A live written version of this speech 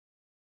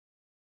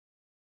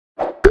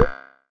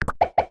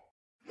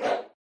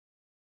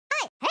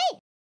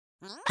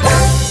So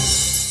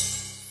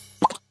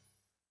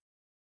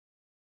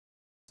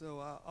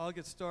I'll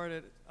get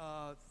started.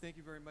 Thank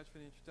you very much for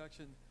the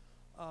introduction.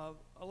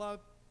 A lot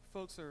of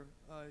folks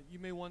you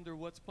may wonder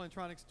what's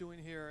Plantronics doing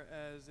here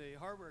as a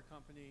hardware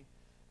company.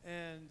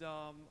 And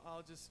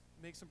I'll just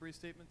make some brief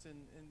statements and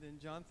then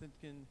Jonathan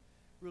can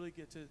really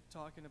get to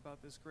talking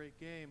about this great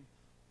game.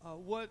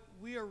 What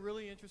we are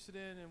really interested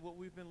in and what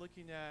we've been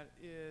looking at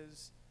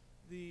is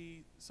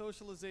the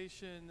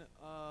socialization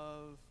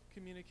of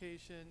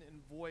communication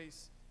and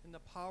voice and the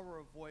power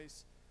of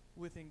voice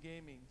within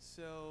gaming.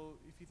 So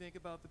if you think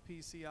about the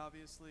PC,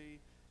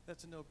 obviously,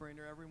 that's a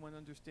no-brainer. Everyone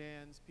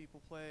understands.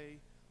 People play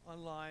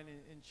online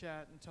and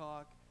chat and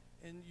talk.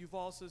 And you've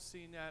also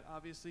seen that,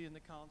 obviously, in the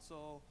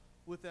console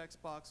with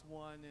Xbox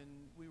One,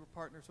 and we were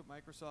partners with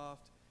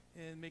Microsoft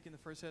in making the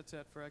first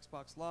headset for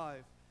Xbox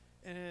Live.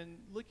 And then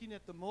looking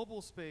at the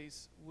mobile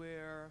space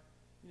where,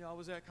 I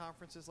was at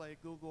conferences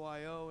like Google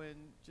I/O, and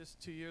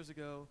just 2 years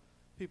ago,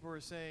 people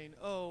were saying,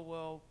 oh,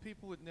 well,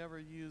 people would never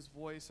use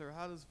voice, or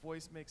how does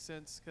voice make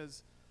sense?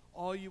 Because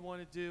all you want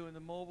to do in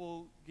the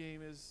mobile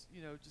game is,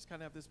 just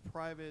kind of have this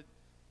private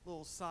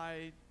little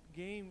side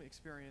game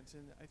experience.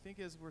 And I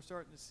think as we're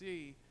starting to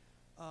see,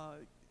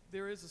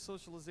 there is a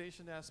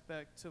socialization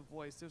aspect to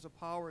voice. There's a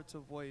power to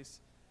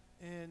voice.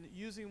 And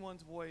using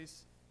one's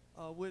voice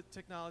with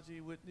technology,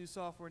 with new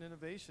software and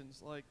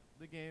innovations like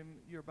the game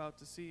you're about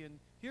to see and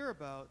hear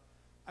about,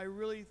 I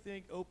really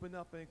think open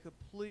up a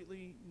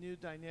completely new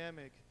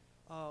dynamic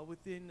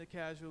within the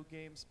casual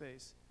game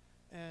space.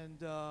 And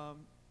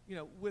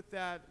with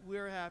that,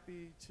 we're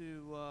happy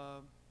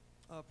to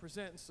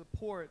present and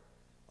support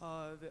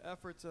the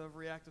efforts of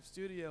Reactive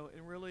Studio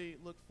and really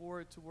look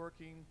forward to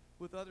working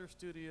with other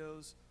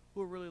studios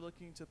who are really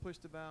looking to push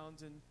the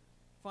bounds and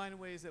find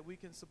ways that we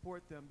can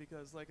support them,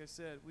 because like I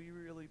said, we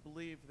really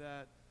believe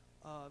that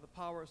the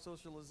power of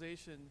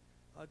socialization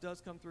does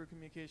come through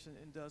communication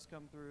and does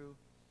come through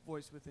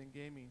voice within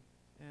gaming.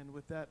 And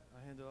with that,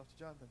 I hand it off to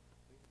Jonathan.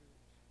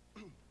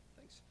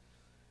 Thanks.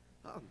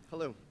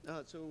 Hello.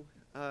 So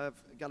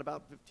I've got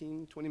about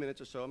 15, 20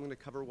 minutes or so. I'm going to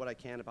cover what I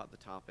can about the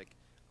topic,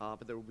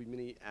 but there will be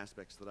many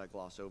aspects that I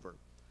gloss over.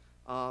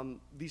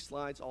 These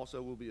slides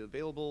also will be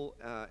available,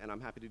 and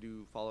I'm happy to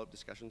do follow-up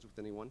discussions with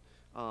anyone.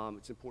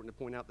 It's important to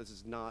point out this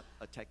is not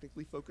a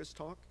technically focused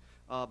talk,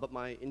 but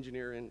my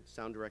engineer and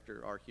sound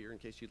director are here in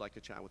case you'd like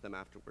to chat with them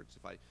afterwards,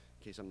 in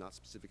case I'm not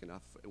specific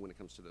enough when it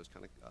comes to those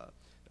kind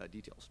of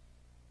details.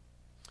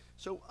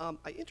 So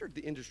I entered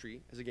the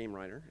industry as a game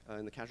writer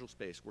in the casual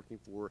space, working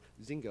for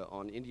Zynga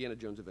on Indiana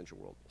Jones Adventure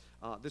World.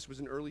 This was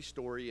an early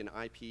story and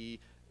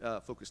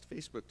IP-focused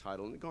Facebook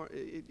title, and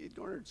it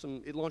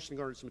launched and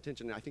garnered some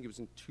attention. I think it was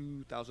in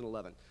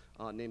 2011,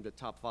 named a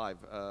top 5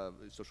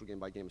 social game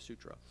by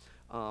Gamasutra.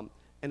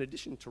 In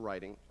addition to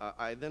writing,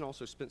 I then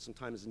also spent some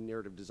time as a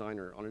narrative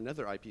designer on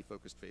another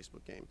IP-focused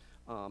Facebook game,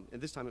 and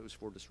this time it was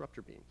for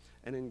Disruptor Beam.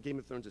 And in Game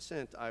of Thrones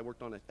Ascent, I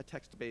worked on a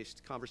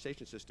text-based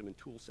conversation system and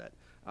toolset.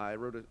 I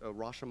wrote a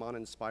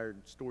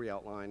ROSEMOND-inspired story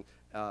outline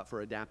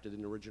for adapted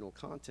and original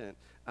content,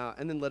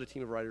 and then led a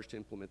team of writers to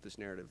implement this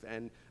narrative.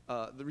 And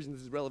the reason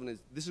this is relevant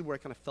is this is where I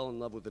kind of fell in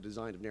love with the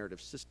design of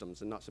narrative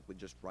systems and not simply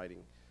just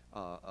writing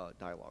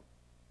dialogue.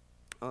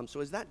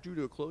 So as that drew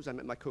to a close, I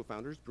met my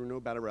co-founders,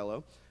 Bruno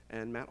Battarello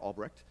and Matt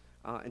Albrecht,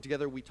 and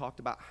together we talked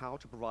about how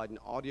to provide an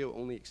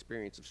audio-only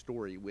experience of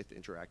story with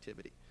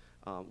interactivity.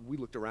 We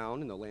looked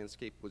around and the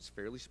landscape was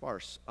fairly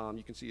sparse.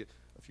 You can see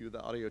a few of the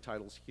audio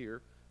titles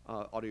here,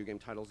 audio game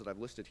titles that I've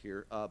listed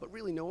here, but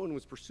really no one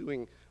was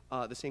pursuing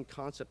the same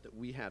concept that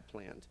we had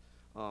planned.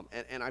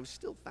 And I was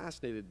still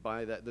fascinated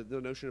by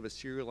the notion of a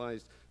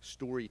serialized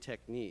story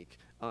technique,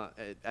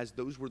 as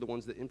those were the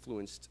ones that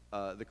influenced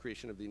the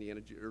creation of the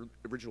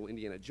original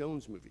Indiana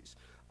Jones movies.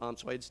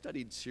 So I had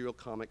studied serial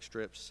comic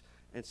strips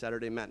and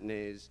Saturday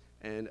matinees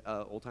and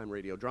old-time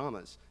radio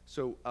dramas.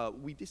 So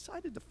we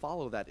decided to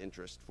follow that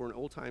interest for an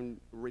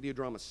old-time radio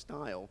drama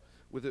style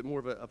with more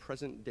of a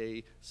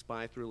present-day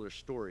spy thriller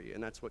story,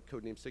 and that's what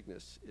Codename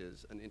Cygnus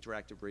is, an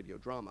interactive radio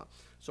drama.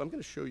 So I'm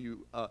going to show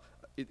you,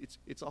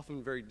 it's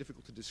often very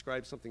difficult to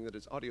describe something that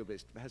is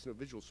audio-based but has no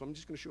visuals, so I'm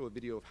just going to show a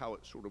video of how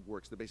it sort of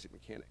works, the basic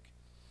mechanic.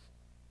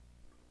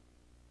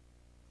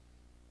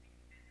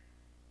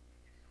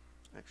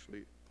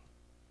 Actually,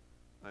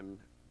 I'm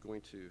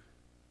going to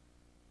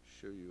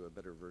show you a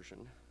better version.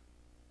 All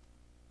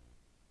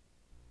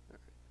right.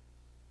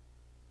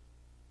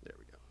 There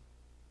we go.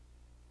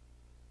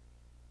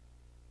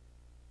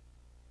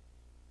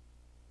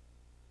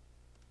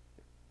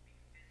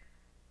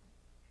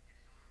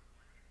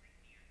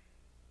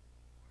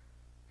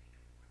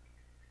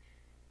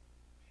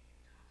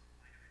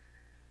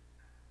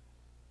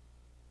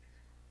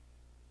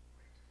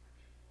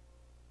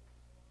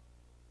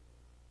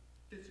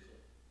 Physically.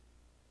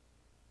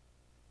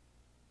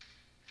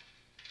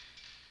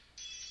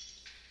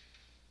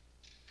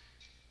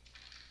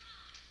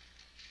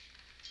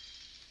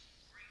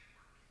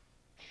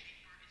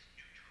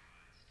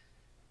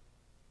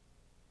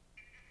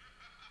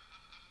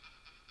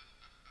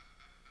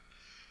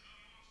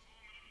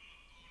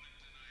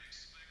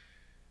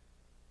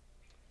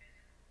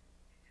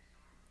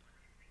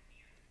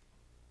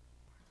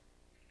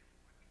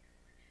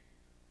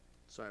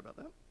 Sorry about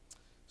that.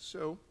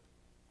 So,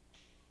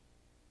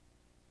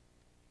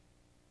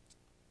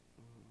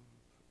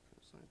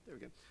 there we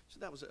go. So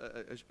that was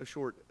a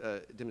short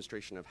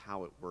demonstration of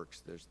how it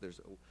works. There's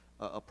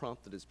a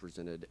prompt that is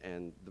presented,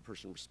 and the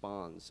person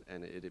responds,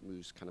 and it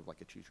moves kind of like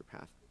a choose your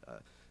path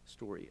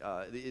story.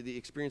 The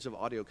experience of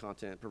audio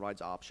content provides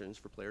options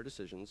for player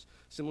decisions,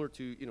 similar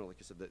to, like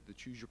I said, the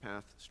choose your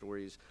path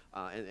stories,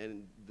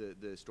 and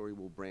the story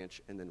will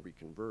branch and then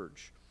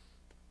reconverge.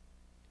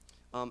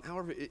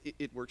 However,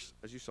 it works,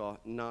 as you saw,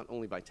 not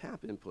only by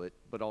tap input,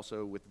 but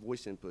also with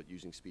voice input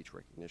using speech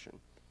recognition.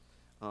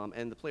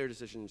 And the player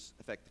decisions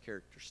affect the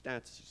character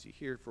stats, as you see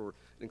here, for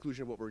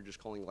inclusion of what we're just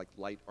calling like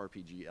light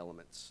RPG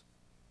elements.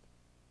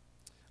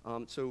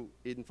 So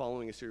in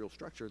following a serial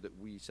structure that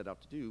we set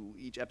out to do,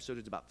 each episode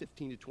is about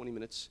 15 to 20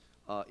 minutes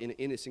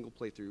in a single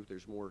playthrough.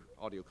 There's more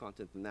audio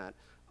content than that.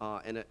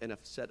 And a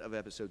set of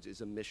episodes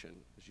is a mission,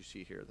 as you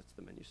see here. That's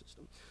the menu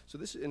system. So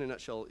this, in a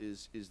nutshell,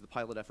 is the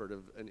pilot effort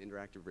of an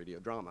interactive radio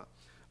drama.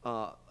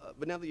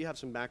 But now that you have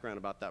some background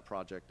about that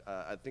project,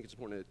 I think it's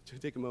important to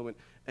take a moment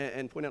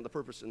and point out the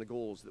purpose and the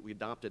goals that we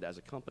adopted as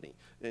a company.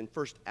 And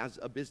first, as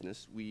a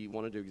business, we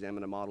wanted to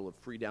examine a model of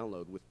free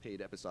download with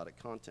paid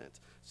episodic content.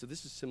 So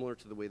this is similar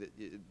to the way that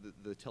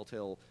the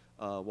Telltale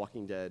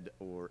Walking Dead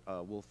or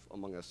Wolf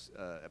Among Us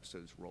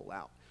episodes roll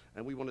out.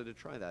 And we wanted to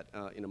try that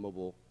in a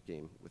mobile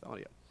game with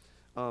audio.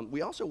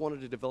 We also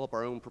wanted to develop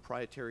our own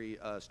proprietary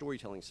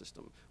storytelling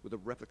system with a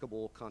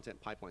replicable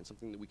content pipeline,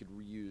 something that we could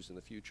reuse in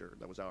the future.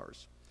 That was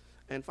ours.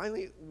 And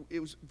finally, it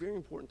was very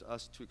important to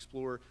us to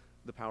explore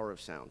the power of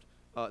sound.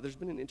 There's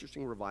been an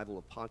interesting revival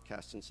of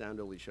podcasts and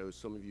sound-only shows.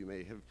 Some of you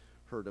may have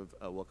heard of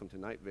Welcome to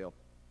Night Vale,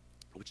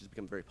 which has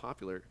become very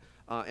popular.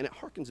 And it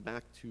harkens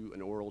back to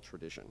an oral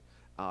tradition,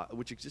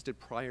 which existed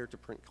prior to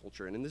print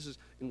culture. And this is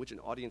in which an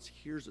audience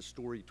hears a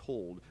story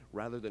told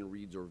rather than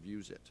reads or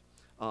views it.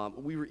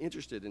 We were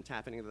interested in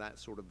tapping into that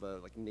sort of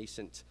like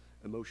nascent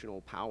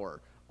emotional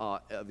power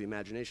of the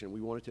imagination.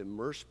 We wanted to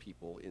immerse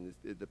people in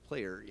the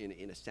player in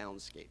a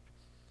soundscape.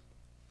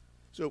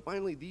 So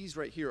finally, these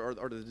right here are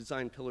the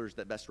design pillars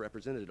that best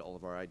represented all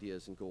of our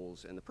ideas and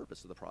goals and the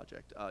purpose of the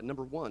project.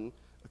 Number one,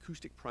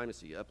 acoustic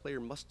primacy. A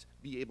player must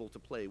be able to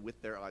play with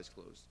their eyes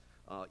closed.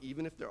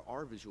 Even if there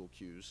are visual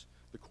cues,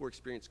 the core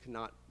experience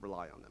cannot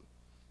rely on them.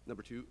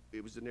 Number two,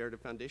 it was a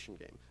narrative foundation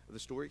game. The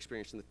story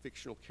experience and the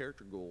fictional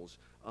character goals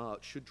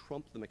should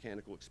trump the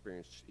mechanical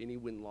experience, any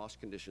win-loss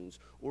conditions,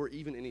 or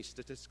even any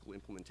statistical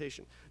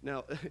implementation.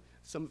 Now,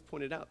 some have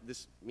pointed out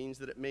this means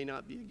that it may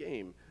not be a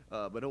game,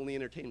 but only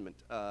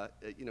entertainment.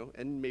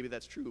 And maybe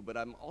that's true. But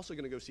I'm also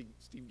going to go see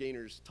Steve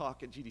Gaynor's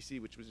talk at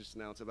GDC, which was just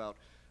announced about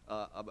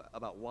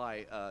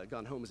why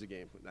Gone Home is a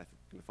game. And I'm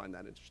going to find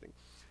that interesting.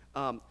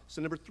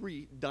 So number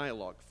three,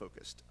 dialogue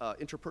focused.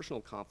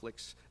 Interpersonal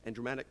conflicts and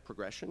dramatic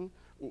progression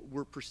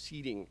were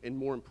preceding and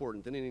more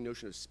important than any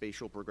notion of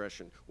spatial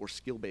progression or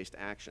skill-based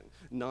action.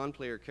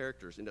 Non-player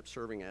characters end up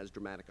serving as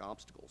dramatic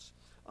obstacles.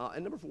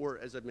 And number four,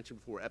 as I've mentioned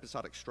before,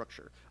 episodic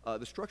structure.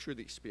 The structure of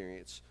the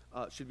experience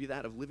should be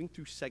that of living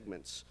through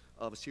segments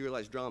of a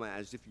serialized drama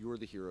as if you're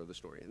the hero of the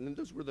story. And then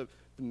those were the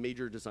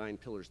major design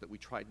pillars that we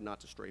tried not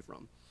to stray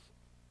from.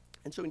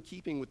 And so in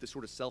keeping with the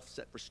sort of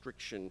self-set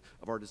restriction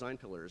of our design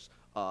pillars,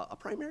 a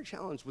primary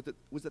challenge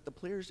was that the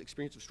player's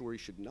experience of story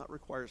should not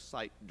require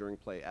sight during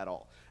play at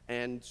all.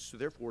 And so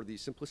therefore, the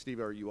simplicity of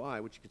our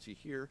UI, which you can see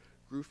here,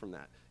 grew from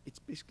that. It's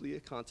basically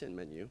a content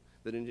menu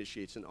that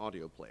initiates an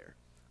audio player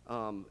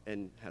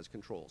and has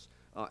controls.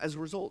 As a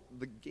result,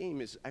 the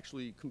game is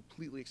actually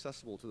completely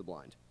accessible to the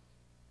blind.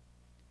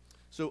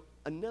 So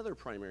another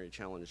primary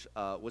challenge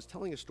was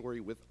telling a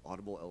story with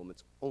audible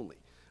elements only.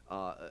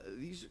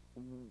 These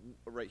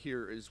right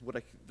here is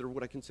they're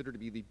what I consider to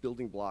be the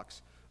building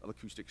blocks of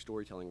acoustic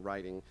storytelling,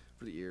 writing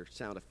for the ear,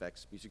 sound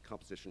effects, music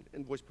composition,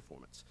 and voice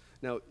performance.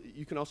 Now,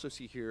 you can also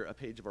see here a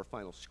page of our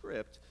final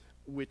script,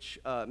 which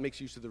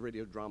makes use of the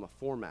radio drama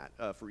format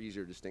for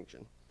easier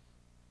distinction.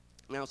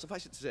 Now,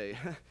 suffice it to say,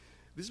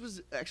 this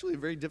was actually a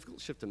very difficult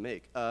shift to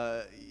make.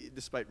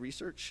 Despite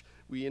research,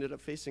 we ended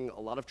up facing a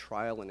lot of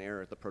trial and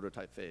error at the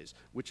prototype phase,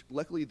 which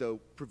luckily, though,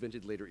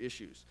 prevented later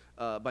issues.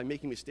 By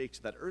making mistakes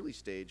at that early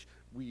stage,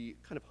 we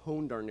kind of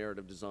honed our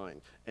narrative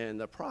design and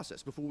the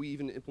process before we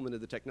even implemented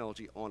the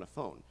technology on a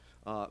phone.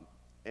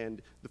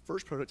 And the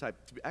first prototype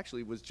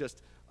actually was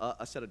just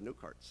a set of note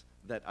cards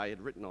that I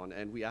had written on,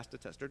 and we asked the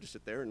tester to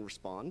sit there and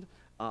respond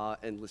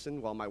and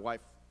listen while my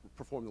wife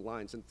performed the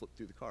lines and flipped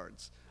through the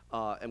cards.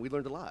 And we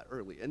learned a lot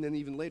early. And then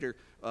even later,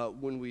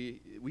 when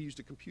we used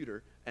a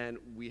computer, and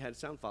we had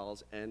sound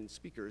files and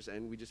speakers,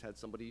 and we just had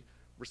somebody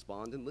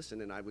respond and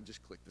listen, and I would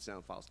just click the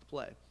sound files to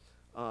play.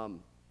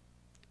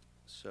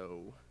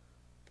 So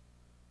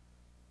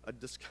a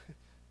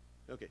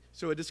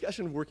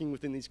discussion of working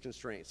within these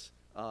constraints.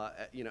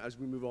 As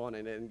we move on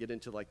and get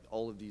into like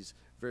all of these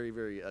very,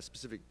 very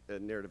specific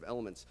narrative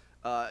elements,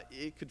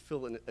 it could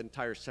fill an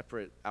entire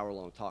separate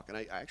hour-long talk, and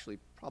I actually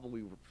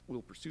probably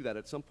will pursue that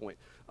at some point.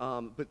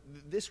 But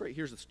this right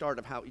here is the start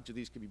of how each of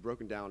these could be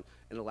broken down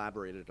and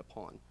elaborated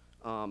upon.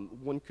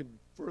 One could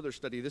further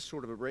study this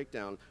sort of a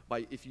breakdown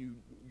by if you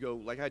go,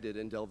 like I did,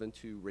 and delve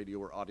into radio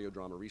or audio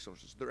drama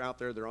resources. They're out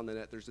there, they're on the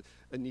net. There's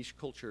a niche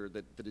culture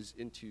that is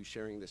into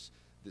sharing this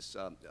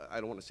I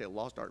don't want to say a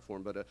lost art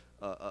form, but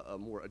a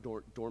more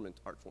dormant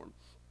art form.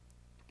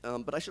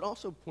 But I should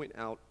also point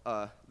out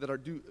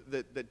that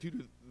due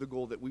to the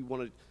goal that we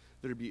wanted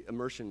there to be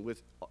immersion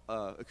with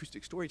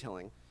acoustic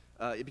storytelling,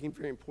 it became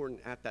very important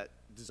at that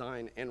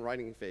design and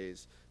writing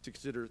phase to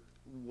consider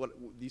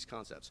these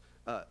concepts.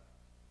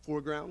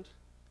 Foreground,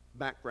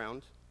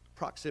 background,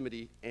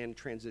 proximity, and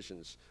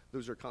transitions.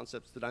 Those are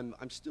concepts that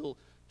I'm still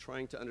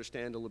trying to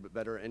understand a little bit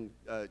better, and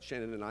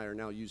Shannon and I are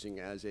now using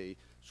as a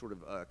sort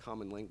of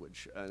common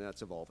language, and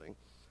that's evolving.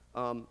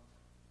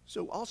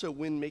 So also,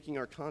 when making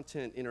our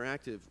content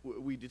interactive,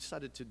 we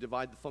decided to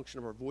divide the function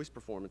of our voice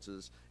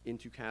performances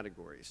into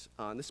categories.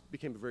 And this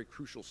became a very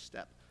crucial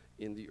step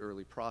in the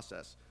early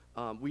process.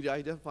 We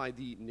identified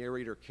the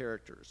narrator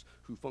characters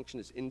who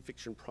function as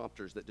in-fiction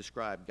prompters that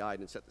describe, guide,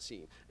 and set the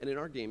scene. And in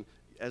our game,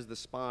 as the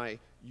spy,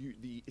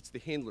 it's the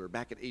handler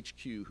back at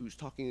HQ who's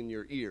talking in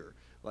your ear,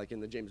 like in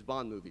the James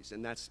Bond movies.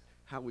 And that's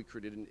how we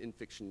created an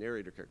in-fiction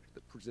narrator character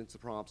that presents the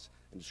prompts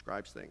and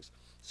describes things.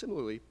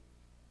 Similarly,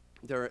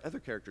 there are other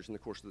characters in the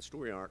course of the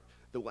story arc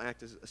that will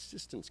act as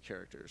assistance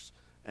characters,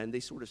 and they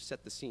sort of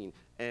set the scene.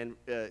 And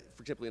for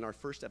example, in our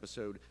first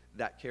episode,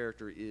 that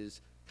character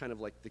is kind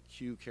of like the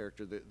Q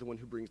character, the one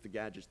who brings the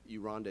gadgets that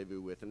you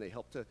rendezvous with, and they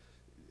help to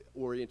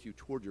orient you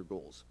toward your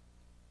goals.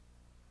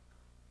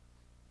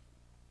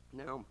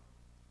 Now,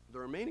 the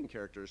remaining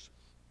characters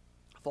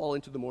fall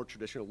into the more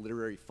traditional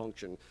literary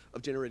function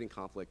of generating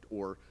conflict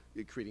or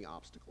creating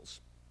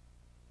obstacles.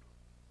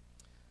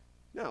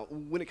 Now,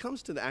 when it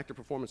comes to the actor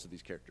performance of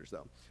these characters,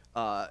 though,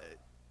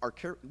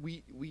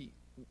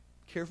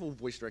 careful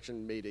voice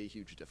direction made a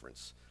huge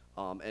difference,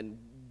 and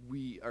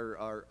we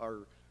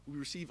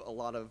receive a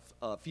lot of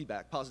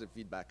feedback, positive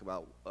feedback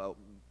about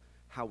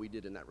how we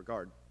did in that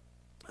regard,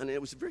 and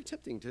it was very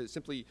tempting to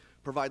simply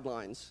provide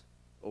lines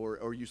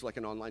or use like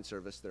an online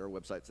service. There are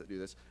websites that do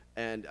this,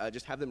 and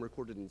just have them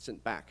recorded and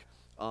sent back.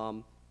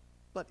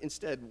 But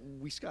instead,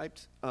 we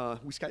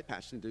Skype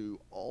patched into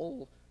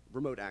all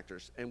remote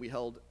actors, and we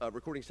held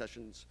recording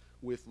sessions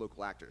with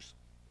local actors.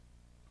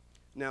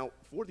 Now,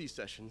 for these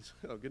sessions,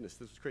 oh goodness,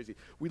 this was crazy,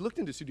 we looked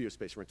into studio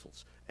space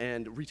rentals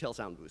and retail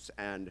sound booths,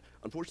 and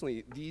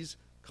unfortunately, these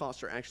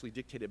costs are actually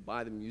dictated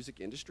by the music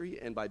industry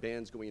and by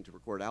bands going in to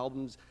record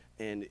albums,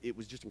 and it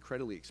was just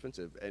incredibly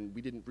expensive, and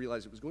we didn't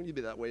realize it was going to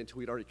be that way until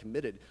we'd already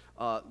committed.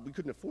 We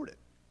couldn't afford it.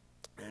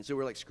 And so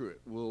we're like, screw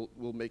it,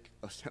 we'll make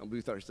a sound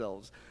booth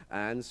ourselves.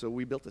 And so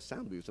we built a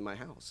sound booth in my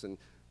house, and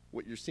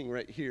what you're seeing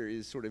right here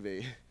is sort of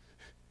a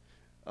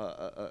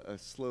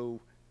slow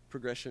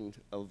progression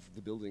of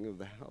the building of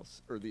the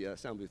house, or the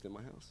sound booth in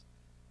my house.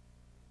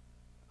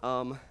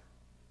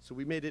 So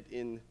we made it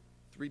in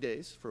 3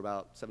 days for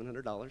about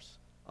 $700,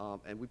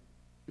 and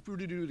if we were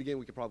to do it again,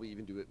 we could probably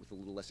even do it with a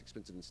little less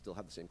expensive and still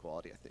have the same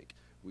quality, I think.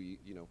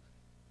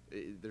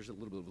 There's a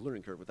little bit of a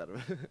learning curve with that,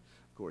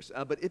 of course,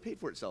 but it paid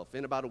for itself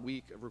in about a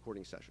week of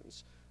recording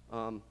sessions.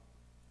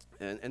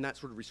 And that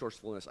sort of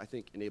resourcefulness, I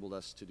think, enabled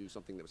us to do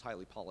something that was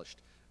highly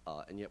polished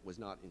and yet was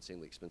not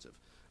insanely expensive.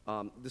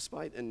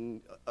 Despite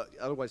an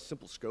otherwise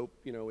simple scope,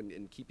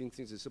 and keeping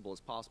things as simple as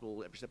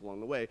possible every step along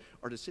the way,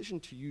 our decision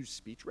to use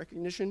speech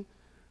recognition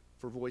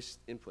for voice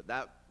input,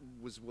 that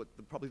was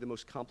probably the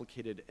most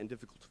complicated and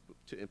difficult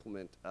to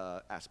implement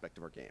aspect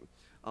of our game.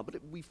 But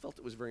we felt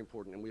it was very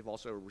important, and we've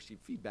also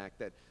received feedback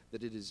that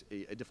it is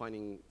a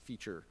defining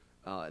feature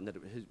and that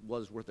it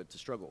was worth it to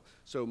struggle.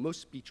 So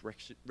most speech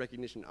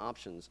recognition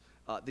options,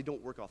 they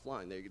don't work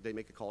offline. They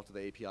make a call to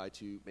the API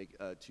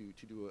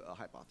to do a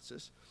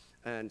hypothesis.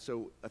 And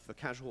so if a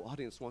casual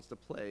audience wants to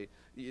play,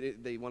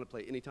 they want to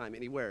play anytime,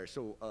 anywhere.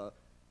 So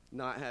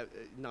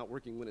not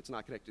working when it's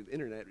not connected to the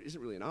internet isn't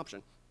really an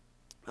option.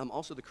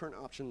 Also, the current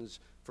options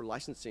for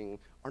licensing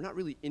are not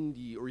really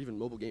indie or even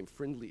mobile game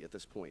friendly at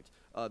this point.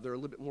 They're a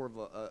little bit more of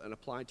an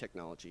applied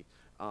technology,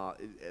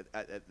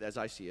 as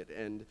I see it.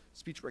 And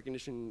speech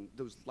recognition,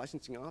 those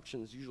licensing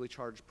options usually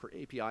charge per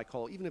API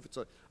call, even if it's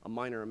a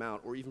minor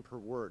amount, or even per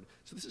word.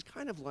 So this is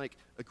kind of like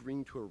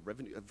agreeing to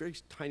a very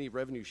tiny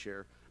revenue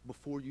share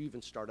before you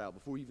even start out,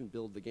 before you even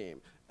build the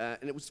game.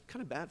 And it was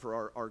kind of bad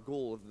for our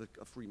goal of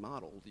a free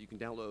model that you can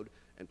download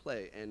and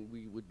play, and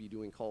we would be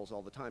doing calls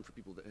all the time for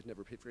people that had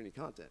never paid for any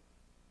content.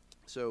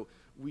 So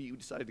we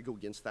decided to go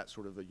against that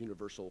sort of a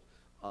universal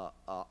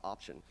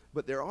option.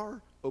 But there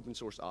are open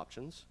source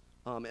options,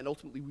 and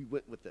ultimately we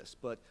went with this.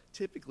 But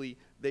typically,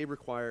 they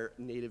require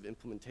native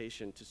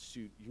implementation to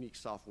suit unique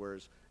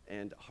softwares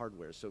and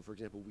hardware. So for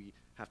example, we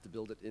have to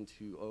build it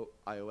into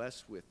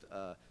iOS with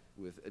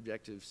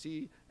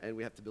Objective-C, and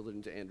we have to build it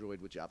into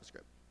Android with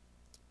JavaScript.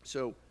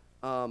 So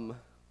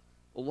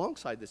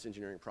alongside this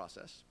engineering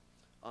process,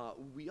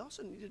 we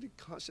also needed to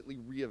constantly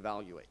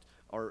reevaluate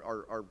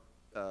our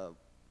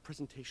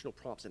presentational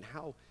prompts and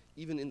how,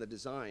 even in the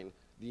design,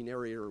 the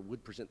narrator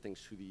would present things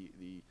to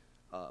the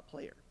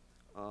player.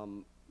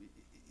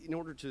 in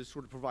order to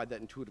sort of provide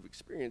that intuitive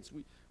experience,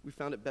 we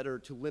found it better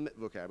to limit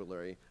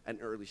vocabulary at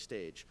an early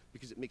stage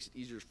because it makes it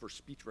easier for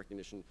speech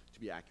recognition to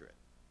be accurate.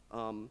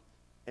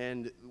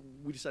 And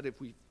we decided if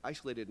we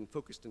isolated and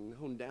focused and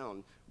honed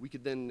down, we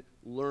could then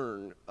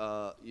learn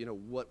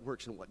what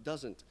works and what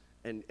doesn't,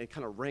 and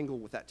kind of wrangle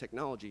with that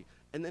technology,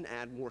 and then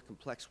add more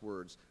complex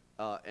words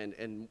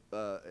in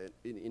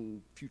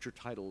future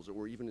titles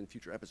or even in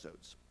future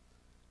episodes.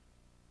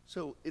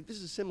 So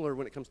this is similar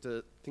when it comes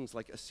to things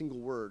like a single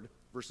word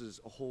versus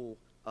a whole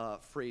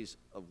phrase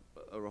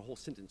or a whole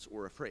sentence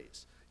or a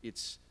phrase.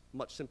 It's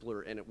much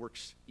simpler and it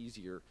works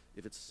easier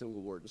if it's a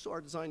single word. And so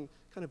our design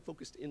kind of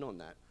focused in on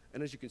that.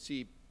 And as you can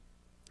see,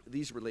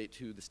 these relate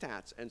to the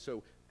stats. And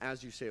so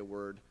as you say a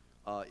word,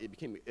 it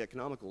became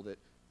economical that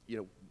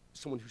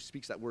someone who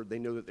speaks that word, they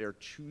know that they're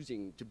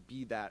choosing to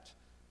be that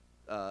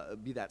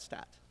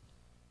stat.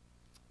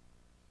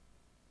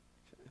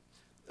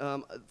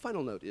 Okay.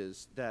 Final note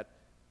is that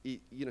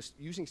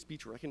using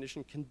speech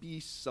recognition can be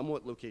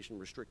somewhat location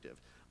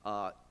restrictive.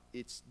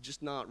 It's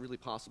just not really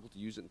possible to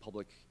use it in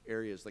public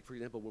areas. Like, for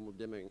example, when we're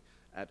demoing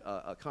at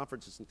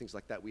conferences and things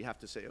like that, we have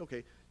to say,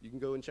 okay, you can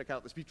go and check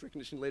out the speech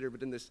recognition later,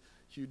 but in this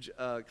huge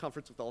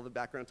conference with all the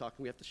background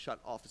talking, we have to shut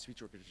off the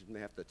speech recognition and they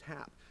have to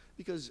tap,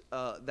 because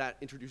that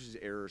introduces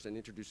errors and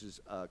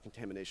introduces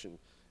contamination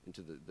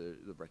into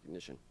the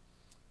recognition.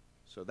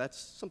 So that's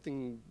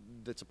something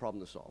that's a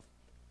problem to solve.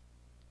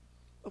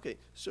 Okay,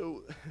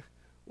 so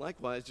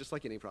likewise, just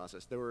like any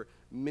process, there were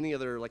many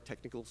other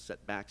technical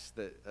setbacks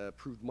that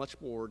proved much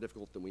more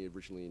difficult than we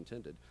originally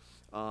intended.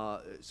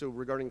 So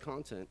regarding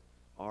content,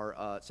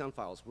 our sound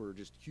files were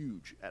just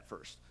huge at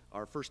first.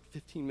 Our first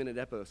 15-minute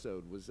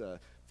episode was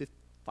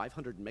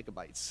 500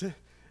 megabytes. So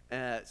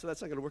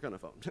that's not going to work on a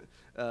phone,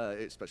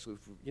 especially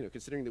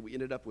considering that we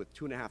ended up with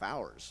 2.5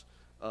 hours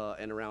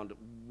and around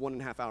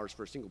 1.5 hours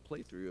for a single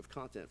playthrough of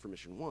content for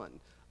mission 1.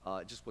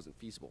 It just wasn't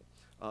feasible.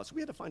 So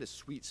we had to find a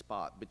sweet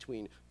spot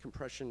between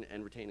compression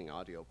and retaining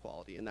audio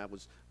quality, and that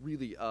was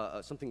really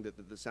something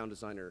that the sound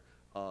designer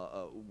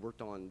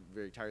worked on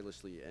very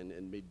tirelessly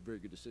and made very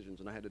good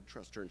decisions, and I had to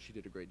trust her, and she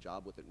did a great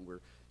job with it, and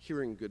we're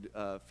hearing good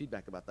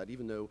feedback about that,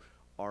 even though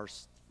our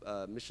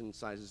mission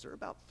sizes are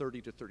about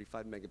 30 to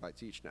 35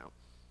 megabytes each now.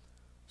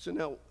 So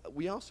now,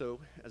 we also,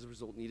 as a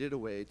result, needed a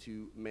way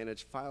to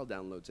manage file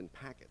downloads in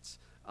packets,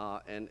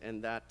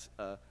 and that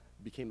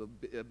became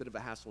a bit of a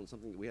hassle and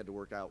something that we had to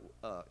work out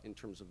in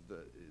terms of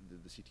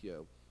the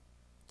CTO.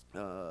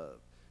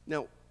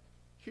 Now,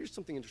 here's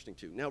something interesting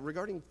too. Now,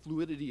 regarding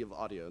fluidity of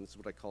audio, and this is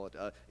what I call it,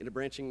 in a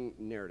branching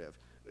narrative,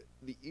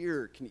 the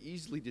ear can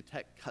easily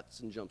detect cuts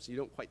and jumps. You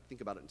don't quite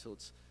think about it until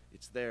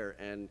it's there,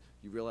 and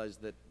you realize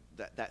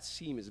that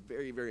seam is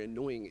very, very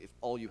annoying if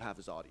all you have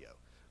is audio.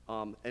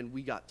 And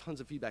we got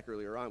tons of feedback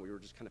earlier on. We were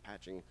just kind of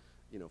patching,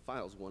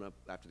 files one up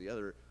after the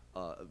other,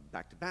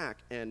 back to back,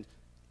 and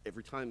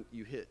every time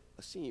you hit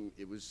a seam,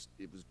 it was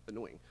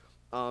annoying.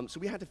 So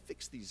we had to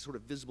fix these sort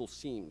of visible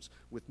seams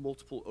with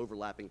multiple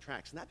overlapping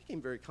tracks, and that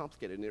became very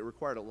complicated, and it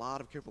required a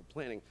lot of careful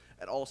planning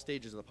at all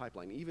stages of the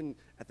pipeline, even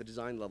at the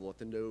design level, at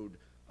the node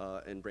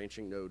and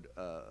branching node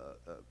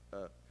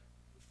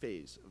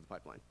phase of the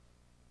pipeline.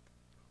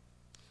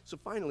 So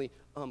finally,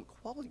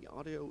 quality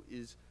audio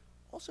is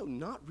also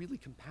not really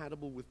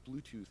compatible with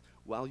Bluetooth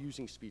while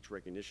using speech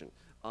recognition.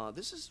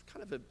 This is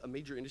kind of a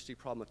major industry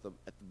problem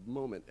at the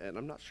moment, and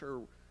I'm not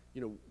sure,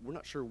 we're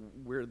not sure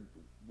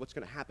what's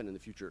going to happen in the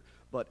future,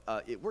 but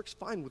it works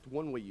fine with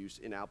one-way use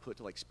in output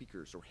to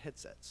speakers or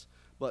headsets.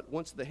 But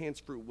once the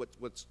hands-free,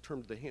 what's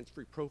termed the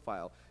hands-free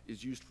profile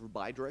is used for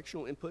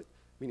bidirectional input,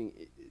 meaning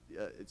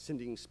it's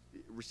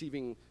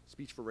receiving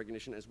speech for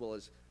recognition as well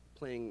as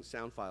playing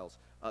sound files,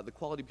 the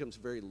quality becomes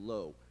very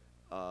low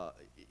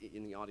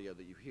in the audio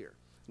that you hear.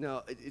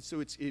 Now,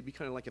 it'd be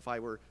kind of like if I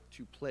were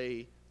to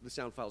play the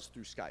sound files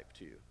through Skype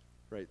to you,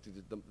 right, through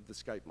the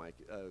Skype mic,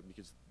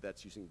 because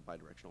that's using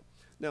bidirectional.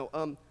 Now,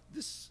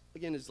 this,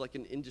 again, is like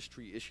an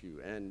industry issue,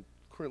 and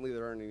currently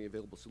there aren't any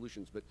available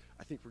solutions, but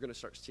I think we're going to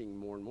start seeing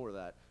more and more of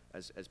that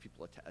as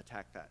people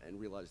attack that and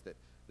realize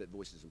that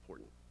voice is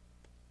important.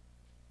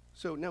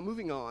 So now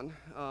moving on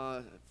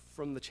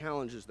from the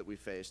challenges that we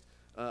faced,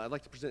 I'd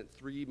like to present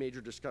 3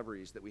 major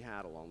discoveries that we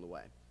had along the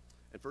way.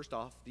 And first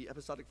off, the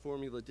episodic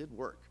formula did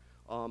work.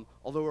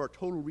 Although our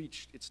total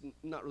reach, it's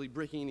not really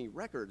breaking any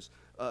records,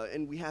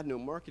 and we had no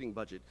marketing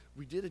budget,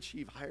 we did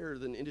achieve higher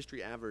than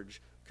industry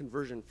average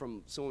conversion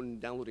from someone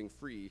downloading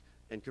free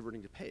and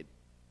converting to paid.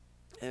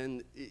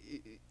 And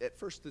at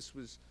first this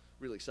was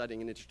really exciting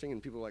and interesting,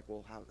 and people were like,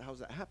 well, how's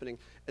that happening?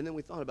 And then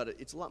we thought about it.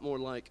 It's a lot more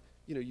like,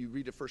 you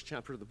read the first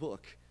chapter of the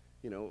book,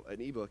 an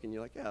ebook, and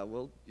you're like, yeah,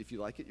 well, if you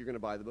like it, you're going to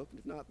buy the book, and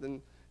if not,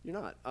 then you're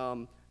not.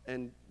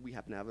 And we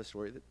happen to have a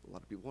story that a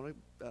lot of people want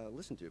to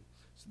listen to.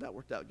 So that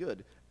worked out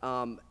good.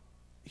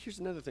 Here's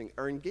another thing.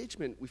 Our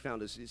engagement, we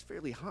found, is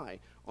fairly high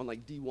on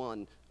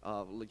D1,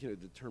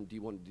 the term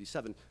D1 to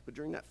D7. But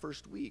during that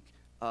first week,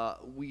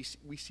 we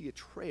see a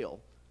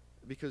trail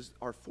because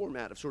our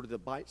format of sort of the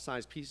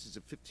bite-sized pieces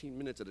of 15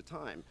 minutes at a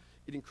time,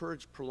 it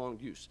encouraged prolonged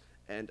use.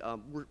 And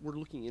we're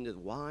looking into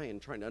why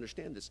and trying to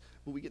understand this,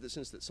 but we get the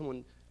sense that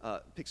someone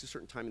picks a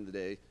certain time in the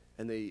day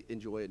and they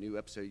enjoy a new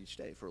episode each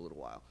day for a little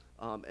while.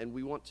 And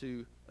we want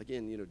to,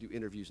 again, do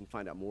interviews and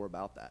find out more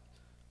about that.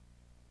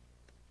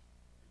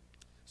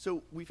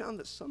 So we found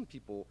that some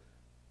people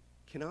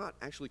cannot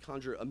actually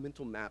conjure a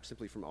mental map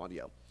simply from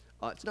audio.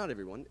 It's not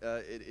everyone,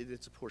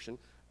 it's a portion,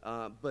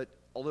 but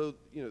although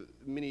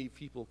many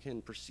people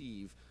can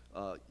perceive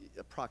a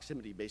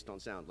proximity based on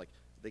sound, like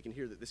they can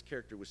hear that this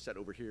character was set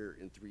over here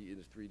in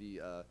a 3D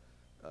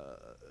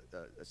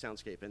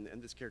soundscape,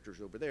 and this character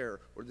is over there,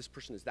 or this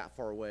person is that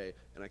far away,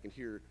 and I can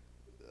hear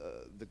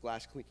the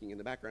glass clinking in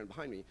the background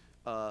behind me.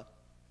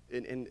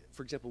 And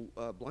for example,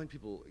 blind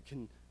people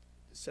can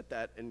set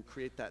that and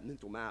create that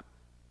mental map,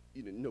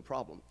 no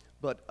problem.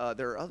 But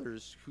there are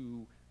others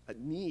who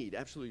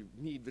absolutely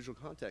need visual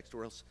context,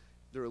 or else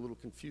they're a little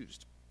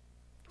confused.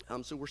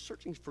 So we're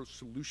searching for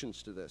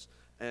solutions to this,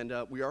 and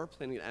we are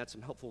planning to add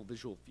some helpful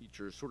visual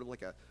features, sort of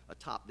like a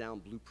top-down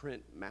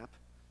blueprint map,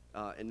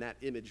 and that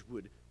image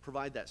would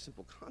provide that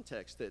simple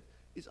context that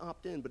is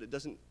opt-in, but it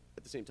doesn't,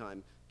 at the same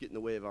time, get in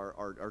the way of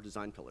our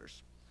design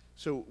pillars.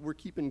 So we're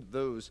keeping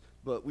those,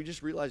 but we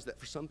just realized that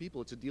for some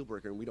people it's a deal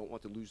breaker, and we don't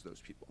want to lose those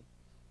people.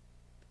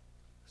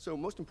 So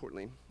most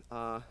importantly,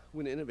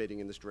 when innovating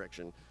in this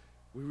direction,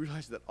 we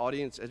realized that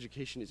audience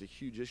education is a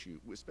huge issue,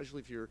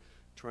 especially if you're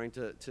trying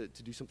to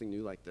do something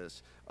new like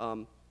this.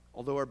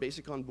 Although our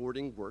basic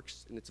onboarding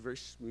works, and it's a very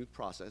smooth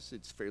process,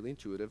 it's fairly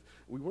intuitive,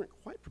 we weren't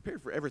quite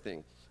prepared for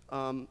everything.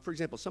 For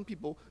example, some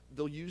people,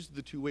 they'll use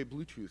the two-way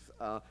Bluetooth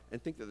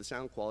and think that the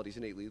sound quality is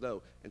innately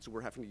low, and so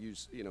we're having to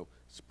use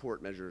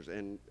support measures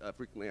and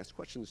frequently asked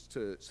questions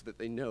so that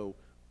they know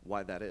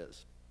why that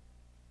is.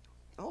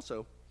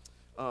 Also,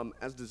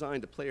 as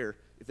designed, a player,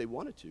 if they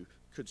wanted to,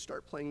 could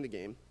start playing the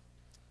game,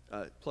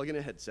 plug in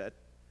a headset,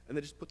 and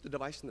then just put the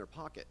device in their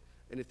pocket.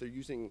 And if they're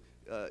using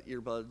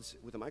earbuds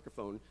with a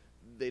microphone,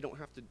 they don't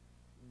have to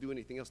do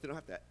anything else. They don't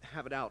have to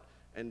have it out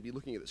and be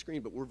looking at the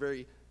screen, but we're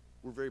very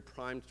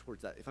primed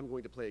towards that. If I'm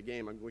going to play a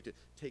game, I'm going to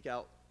take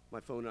out my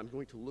phone and I'm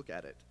going to look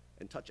at it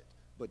and touch it.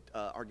 But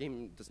our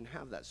game doesn't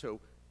have that, so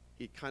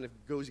it kind of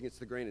goes against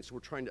the grain, and so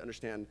we're trying to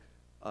understand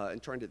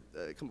and trying to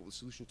come up with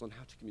solutions on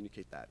how to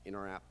communicate that in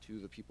our app to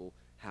the people,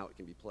 how it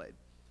can be played.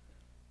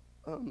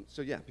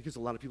 So yeah, because a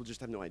lot of people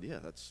just have no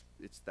idea.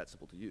 It's that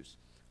simple to use.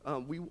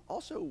 We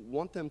also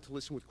want them to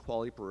listen with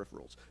quality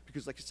peripherals,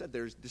 because like I said,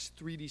 there's this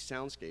 3D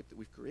soundscape that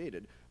we've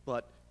created,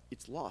 but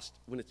it's lost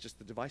when it's just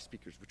the device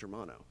speakers, which are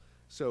mono.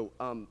 So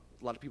a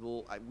lot of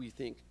people, we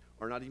think,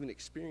 are not even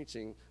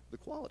experiencing the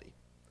quality.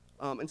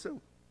 And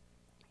so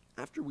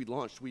after we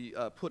launched, we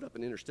put up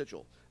an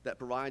interstitial that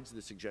provides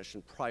the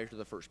suggestion prior to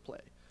the first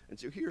play. And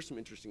so here are some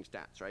interesting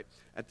stats, right?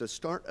 At the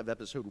start of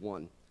episode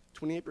 1,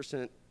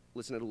 28%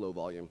 listen at a low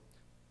volume,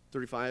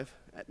 35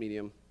 at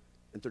medium,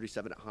 and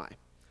 37 at high.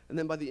 And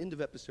then by the end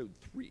of episode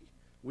 3,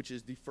 which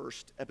is the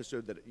first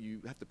episode that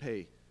you have to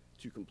pay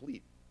to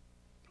complete,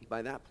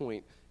 by that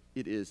point,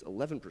 it is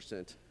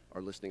 11%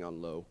 are listening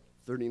on low,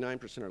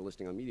 39% are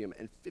listening on medium,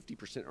 and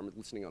 50% are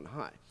listening on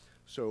high.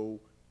 So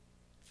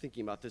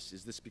thinking about this,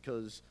 is this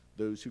because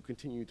those who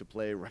continue to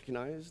play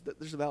recognize that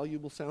there's a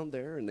valuable sound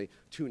there and they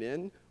tune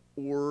in,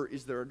 or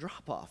is there a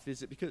drop-off?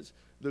 Is it because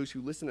those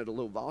who listen at a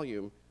low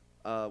volume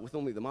with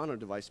only the mono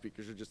device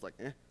speakers are just like,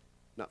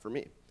 not for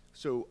me?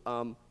 So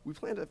we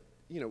plan to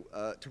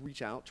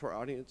reach out to our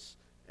audience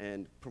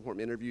and perform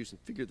interviews and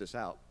figure this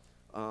out.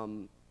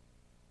 And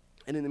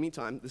in the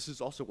meantime, this is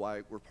also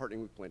why we're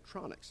partnering with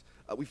Plantronics.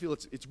 We feel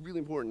it's really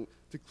important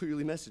to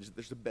clearly message that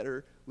there's a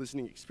better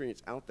listening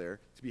experience out there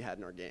to be had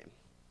in our game.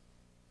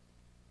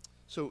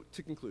 So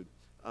to conclude,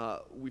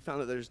 we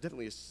found that there's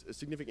definitely a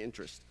significant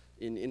interest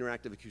in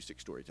interactive acoustic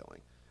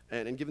storytelling.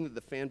 And given that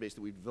the fan base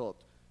that we've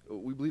developed,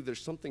 we believe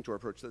there's something to our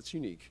approach that's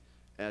unique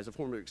as a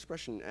form of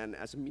expression and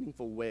as a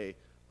meaningful way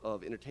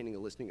of entertaining a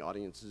listening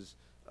audience's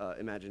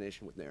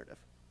imagination with narrative.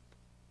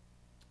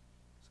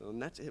 So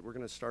and that's it. We're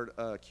going to start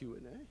a Q&A.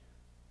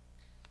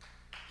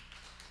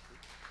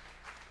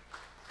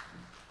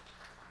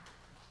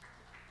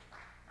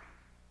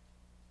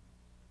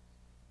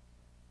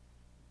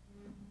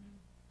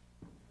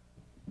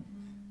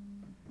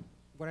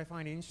 What I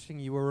find interesting,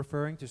 you were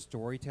referring to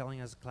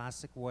storytelling as a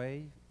classic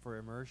way for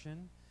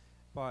immersion,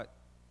 but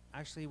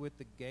actually with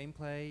the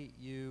gameplay,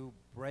 you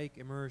break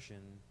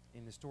immersion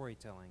in the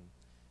storytelling.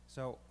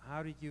 So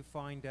how did you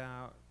find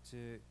out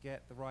to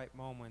get the right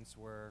moments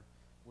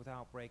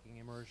without breaking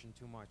immersion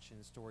too much in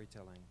the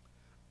storytelling?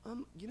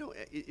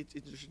 It's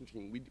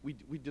interesting.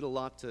 We did a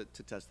lot to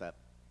test that.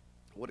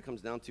 What it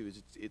comes down to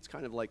is it's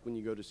kind of like when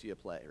you go to see a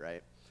play,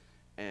 right?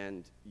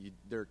 And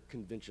there are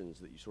conventions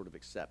that you sort of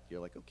accept. You're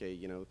like, okay,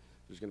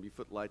 there's going to be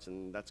footlights,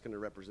 and that's going to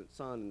represent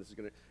sun, and this is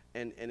going to,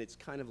 and it's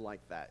kind of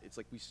like that. It's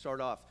like we start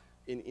off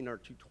in our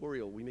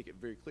tutorial, we make it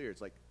very clear.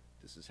 It's like,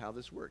 this is how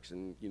this works,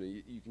 and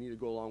you can either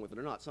go along with it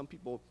or not. Some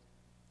people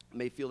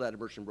may feel that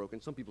immersion broken.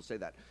 Some people say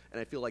that,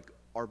 and I feel like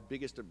our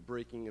biggest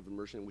breaking of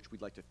immersion, which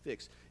we'd like to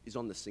fix, is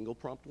on the single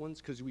prompt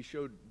ones, because we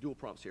showed dual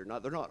prompts here.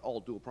 They're not all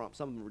dual prompts.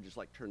 Some of them were just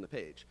like turn the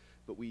page,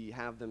 but we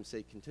have them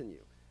say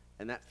continue.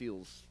 and that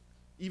feels,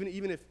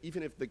 even if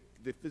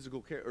the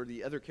physical or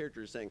the other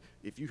character is saying,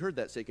 if you heard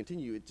that say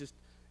continue, it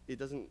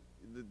doesn't,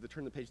 the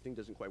turn the page thing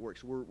doesn't quite work.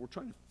 So we're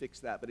trying to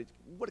fix that, but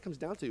what it comes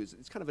down to is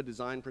it's kind of a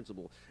design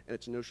principle, and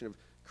it's a notion of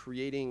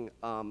creating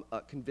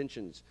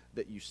conventions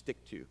that you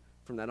stick to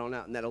from that on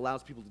out, and that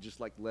allows people to just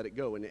like let it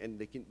go, and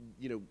they can,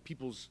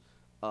 people's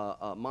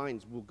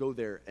minds will go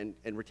there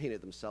and retain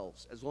it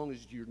themselves, as long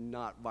as you're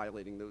not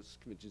violating those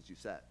conventions you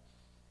set.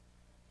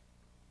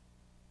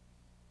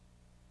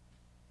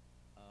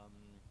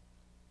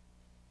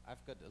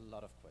 I've got a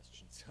lot of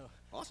questions. So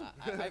Awesome.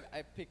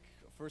 I pick,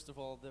 first of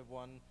all, the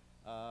one,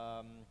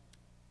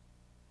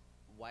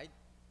 why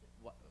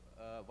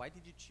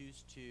did you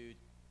choose to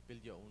build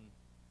your own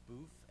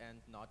booth and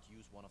not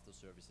use one of the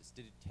services?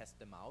 Did you test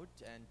them out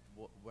and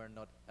were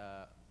not,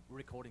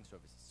 recording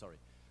services, sorry.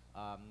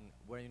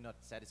 Were you not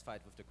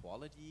satisfied with the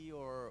quality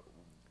or?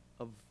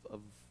 Of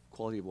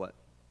quality of what?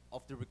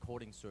 Of the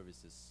recording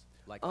services,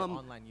 like the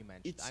online you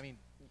mentioned. I mean,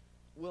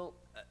 well,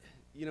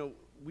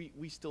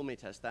 we still may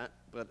test that,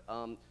 but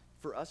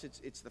for us,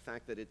 it's the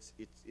fact that it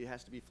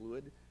has to be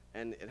fluid,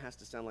 and it has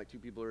to sound like two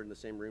people are in the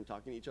same room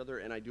talking to each other.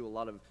 And I do a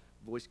lot of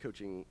voice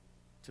coaching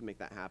to make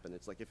that happen.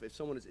 It's like if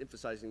someone is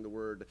emphasizing the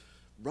word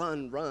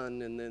 "run,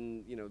 run," and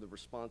then the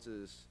response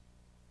is,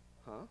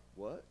 "Huh?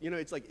 What?"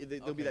 It's like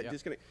there'll be that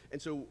disconnect.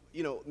 And so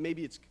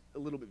maybe it's a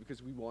little bit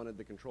because we wanted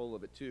the control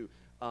of it too.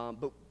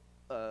 But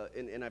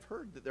and I've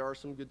heard that there are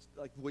some good,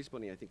 like Voice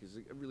Bunny, I think is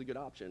a really good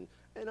option.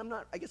 And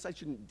I guess I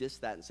shouldn't diss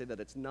that and say that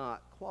it's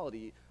not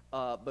quality.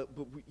 But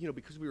we,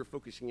 because we were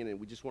focusing in and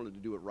we just wanted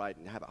to do it right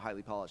and have it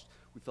highly polished,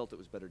 we felt it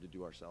was better to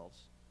do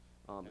ourselves.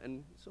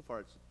 And so far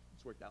it's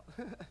worked out.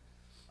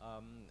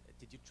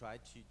 Did you try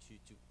to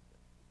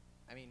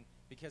I mean,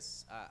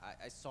 because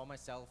I saw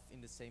myself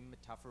in the same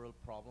metaphorical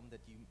problem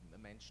that you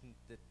mentioned,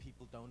 that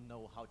people don't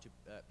know how to,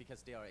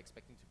 because they are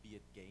expecting to be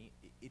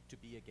to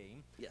be a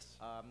game. Yes.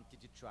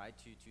 Did you try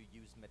to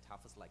use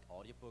metaphors like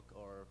audiobook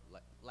or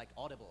like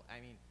Audible? I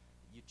mean,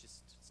 you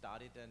just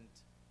started and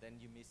then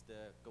you missed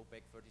the go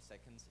back 30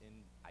 seconds in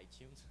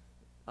iTunes.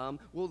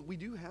 Well, we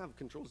do have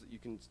controls that you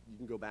can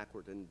go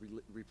backward and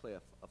replay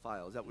a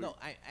file. Is that what? No,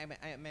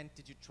 I meant,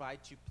 did you try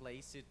to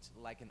place it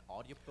like an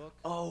audiobook?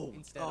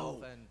 Instead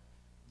of an.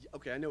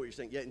 Okay, I know what you're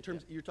saying. Yeah,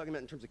 you're talking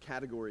about in terms of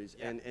categories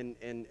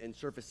and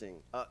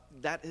surfacing.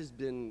 That has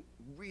been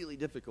really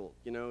difficult.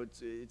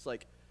 It's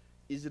like,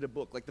 is it a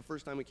book? Like the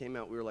first time we came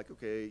out, we were like,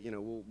 okay,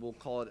 we'll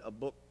call it a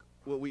book.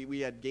 Well, we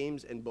had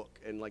games and book,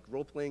 and like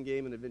role-playing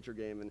game and adventure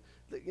game, and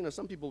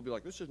some people will be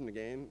like, this isn't a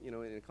game, in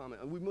a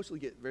comment. And we mostly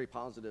get very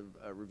positive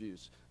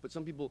reviews, but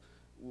some people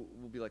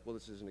will be like, well,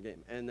 this isn't a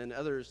game. And then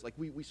others, like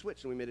we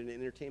switched and we made an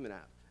entertainment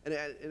app, and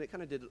it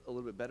kind of did a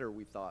little bit better,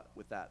 we thought,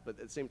 with that. But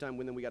at the same time,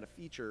 then we got a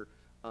feature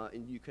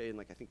in UK and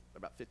like I think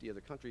about 50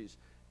 other countries,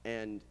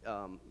 and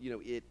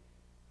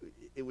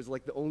it was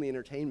like the only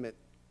entertainment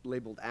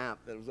labeled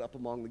app that was up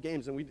among the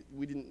games, and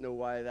we didn't know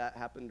why that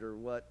happened or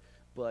what.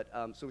 But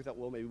so we thought,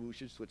 well, maybe we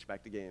should switch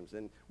back to games,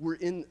 and we're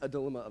in a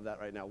dilemma of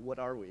that right now. What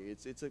are we?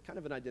 It's a kind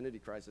of an identity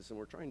crisis, and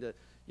we're trying to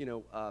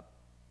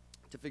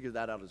to figure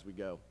that out as we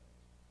go.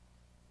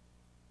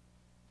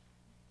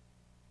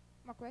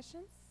 More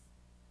questions?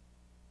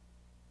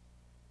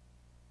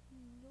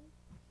 No.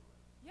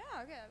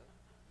 Yeah. Okay.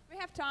 We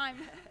have time.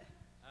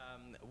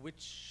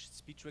 Which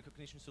speech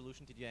recognition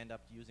solution did you end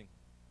up using?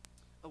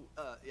 Oh,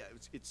 yeah,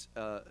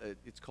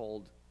 it's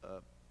called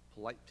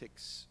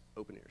PolitePix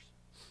Open Ears.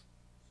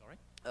 Sorry?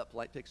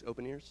 PolitePix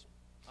Open Ears.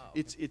 Oh,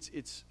 okay.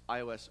 It's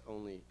iOS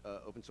only,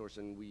 open source,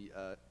 and we've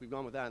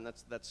gone with that, and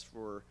that's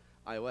for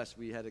iOS.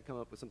 We had to come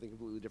up with something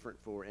completely different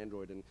for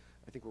Android, and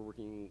I think we're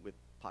working with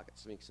Pocket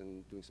Sphinx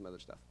and doing some other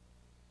stuff.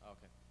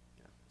 Okay.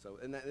 Yeah. So,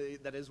 and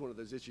that is one of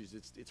those issues.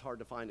 It's hard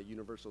to find a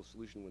universal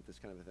solution with this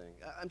kind of a thing.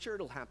 I'm sure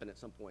it'll happen at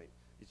some point.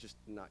 It's just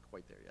not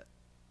quite there yet.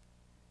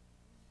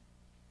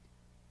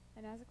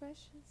 Any other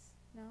questions?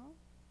 No?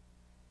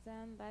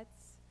 Then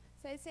let's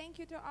say thank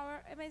you to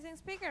our amazing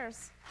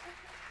speakers.